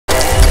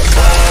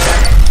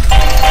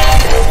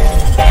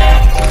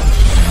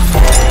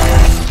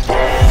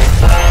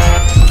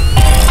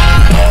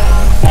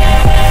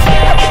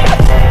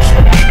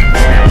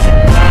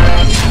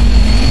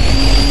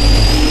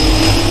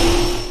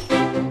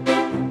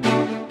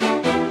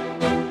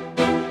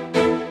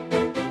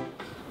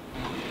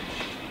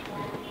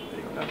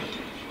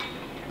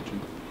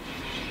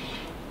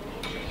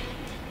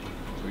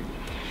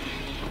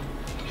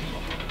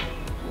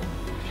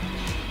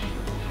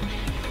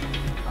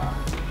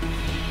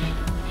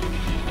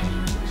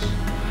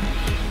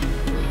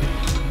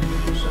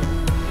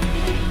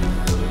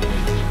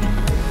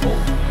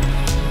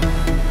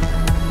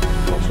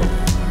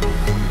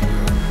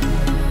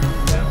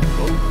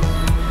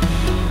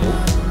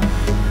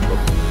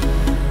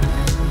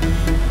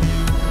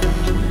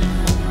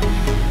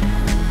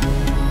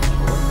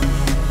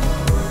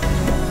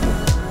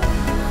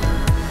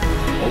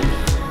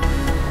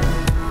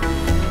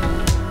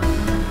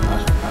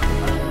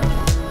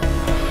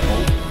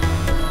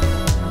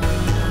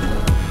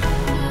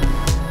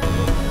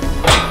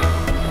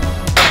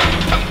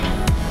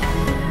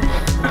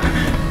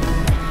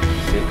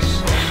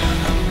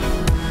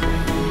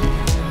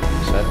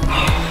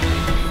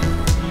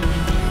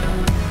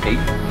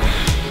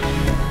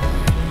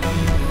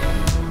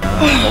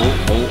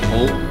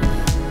Hold.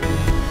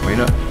 Bring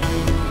it up.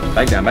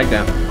 Back down.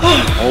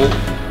 Hold.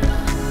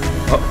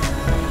 Up.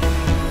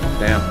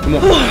 Down. Come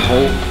on.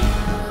 Hold.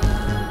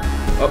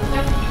 Up.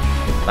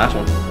 Last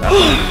one.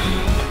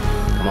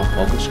 Come on.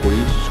 Focus.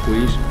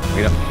 Squeeze.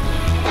 Bring it up.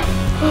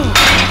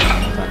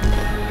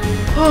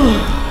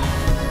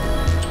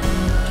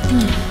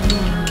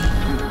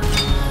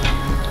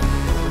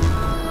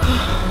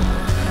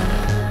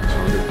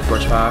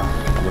 First 5, I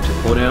want you to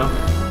pull down,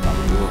 I'm going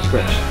to do a little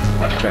stretch.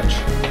 Stretch.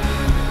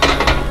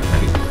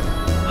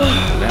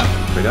 Down,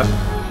 straight up.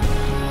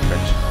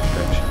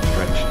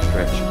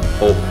 Stretch.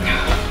 Hold.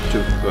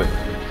 2, good.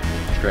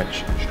 Stretch.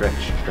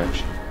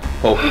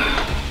 Hold.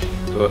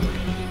 Good.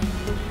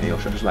 And you'll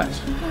stretch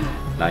last.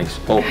 Nice.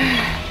 Hold.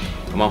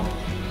 Come on.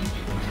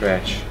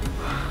 Stretch.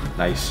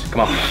 Nice.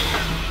 Come on.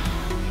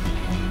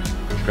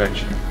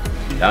 Stretch.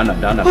 Down.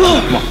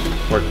 Come on.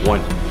 Work.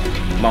 1.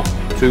 Come on.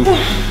 2.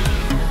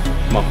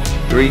 Come on,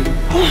 3,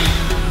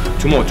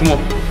 2 more,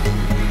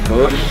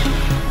 good.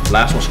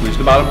 Last one, squeeze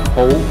the bottom,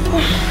 hold,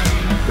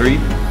 3,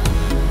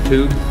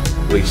 2,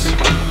 release.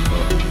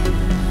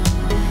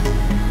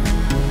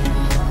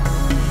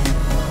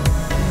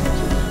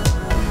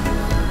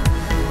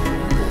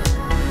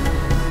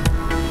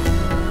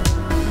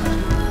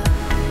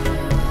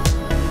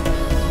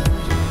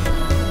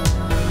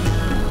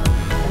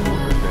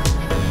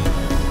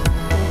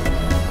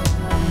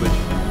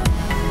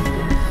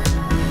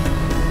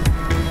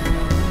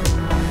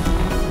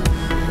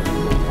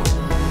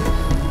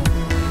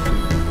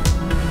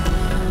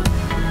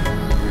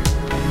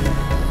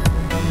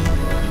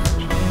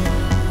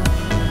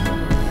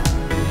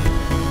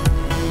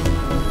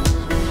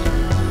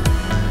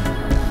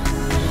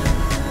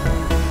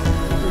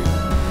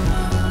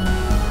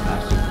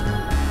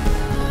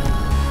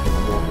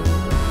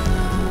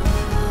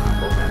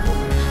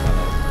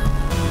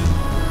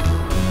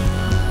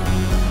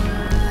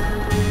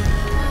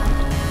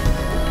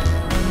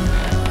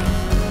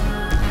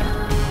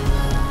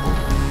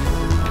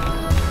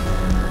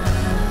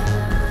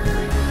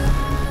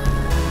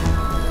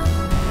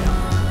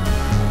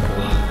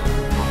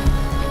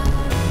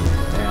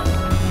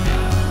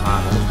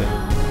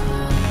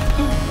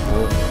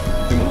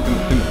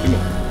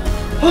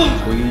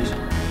 Squeeze.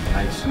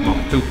 Nice. Come on.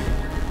 2.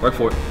 Work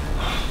for it.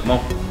 Come on.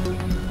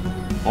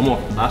 One more.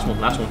 Last one.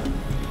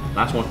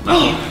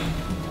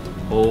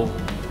 Hold.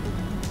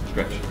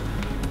 Stretch.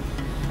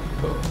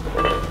 Go.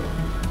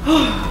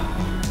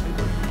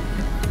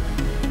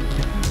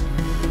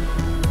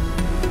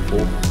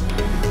 4.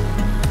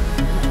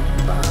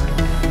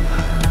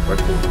 5. Work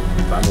for it.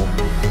 5 more.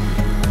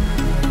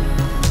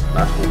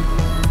 Last one.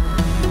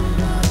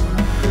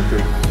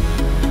 3.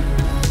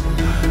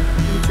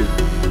 2.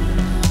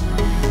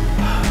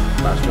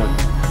 Last one.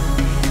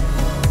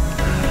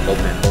 Both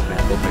hands.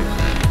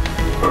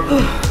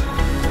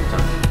 Same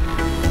time.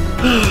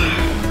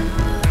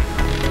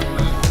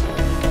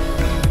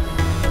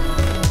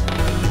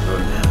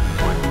 Good.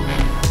 1.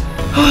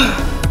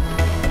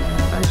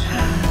 Nice.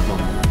 Come on.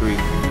 3.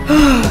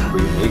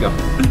 Breathe. There you go.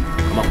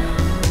 Come on.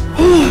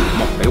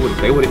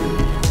 Stay with it.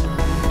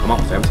 Come on.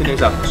 17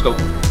 days out. Let's go.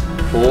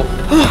 4.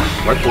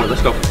 Work for it.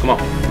 Let's go. Come on.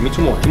 Give me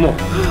 2 more. Come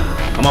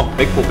on.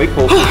 Big pull.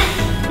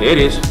 There it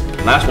is.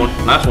 Last one.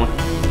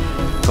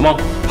 Come on.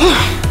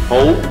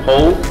 Hold.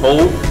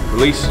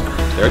 Release.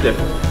 There it is.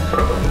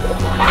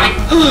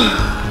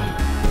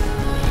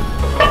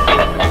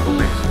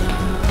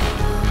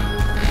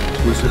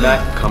 Squeeze to the back.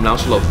 Come down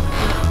slow.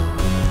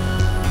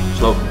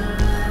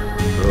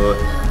 Good.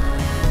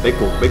 Big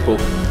pull.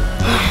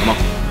 Come on.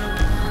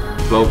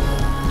 Slow.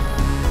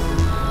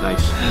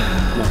 Nice.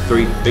 Come on.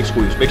 3. Big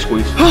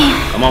squeeze.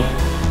 Come on.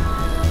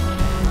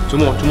 2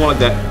 more like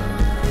that.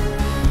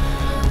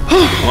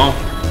 Come on.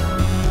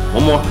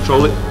 1 more,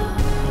 control it.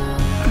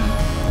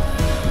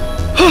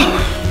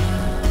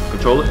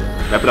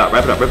 Wrap it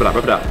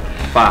out.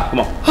 5, come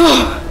on.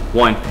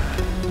 1,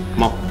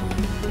 come on.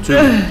 2,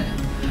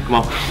 come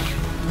on.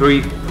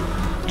 3,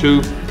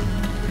 2.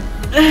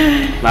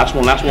 Last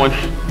one.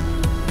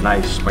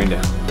 Nice, bring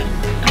down.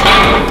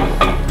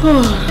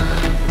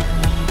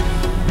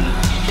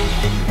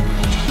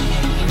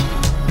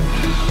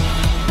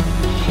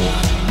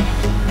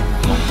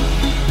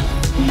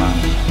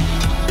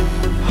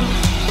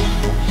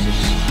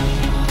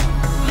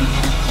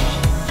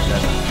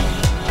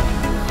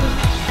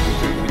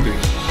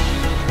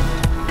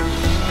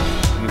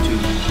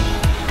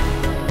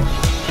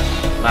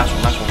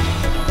 Last one.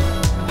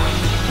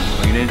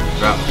 Bring it in,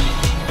 drop.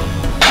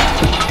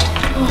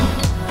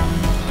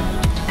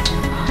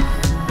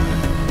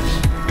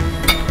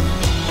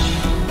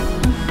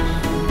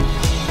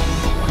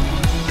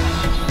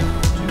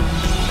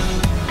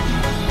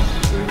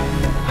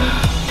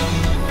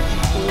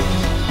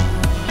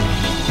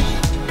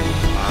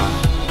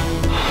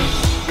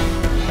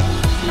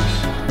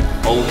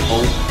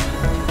 Hold.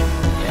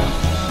 Down.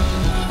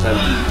 7.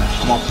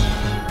 Come on.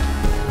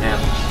 Down.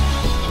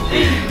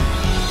 8.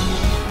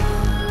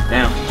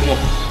 Down. Come on.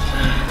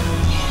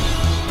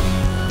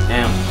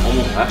 Down. One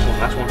more. Last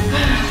one.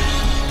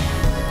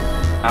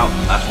 Out.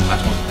 Last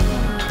one.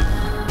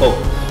 Pull.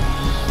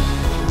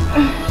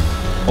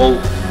 Hold.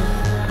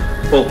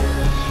 Pull.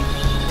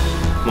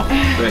 Come on,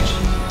 stretch.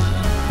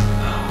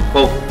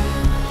 Pull.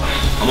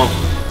 Come on.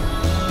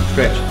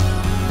 Stretch.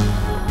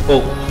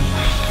 Pull.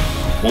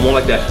 One more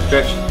like that.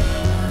 Stretch.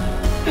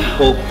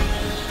 Pull.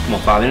 Come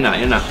on, 5 in and out,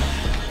 in and out.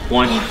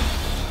 1,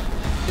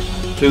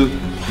 2,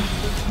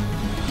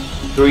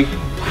 3.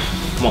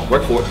 Come on,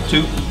 work for it.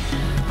 2.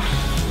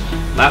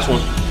 Last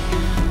one.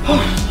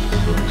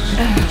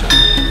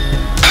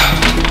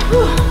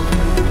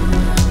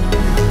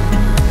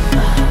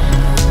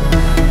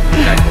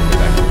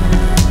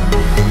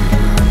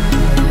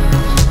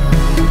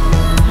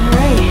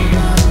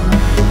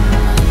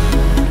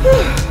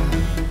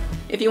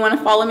 If you want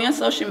to follow me on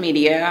social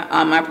media,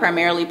 I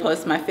primarily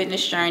post my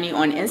fitness journey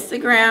on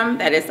Instagram.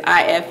 That is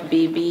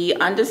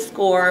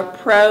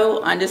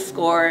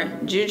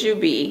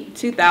IFBB_pro_jujube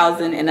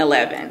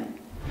 2011.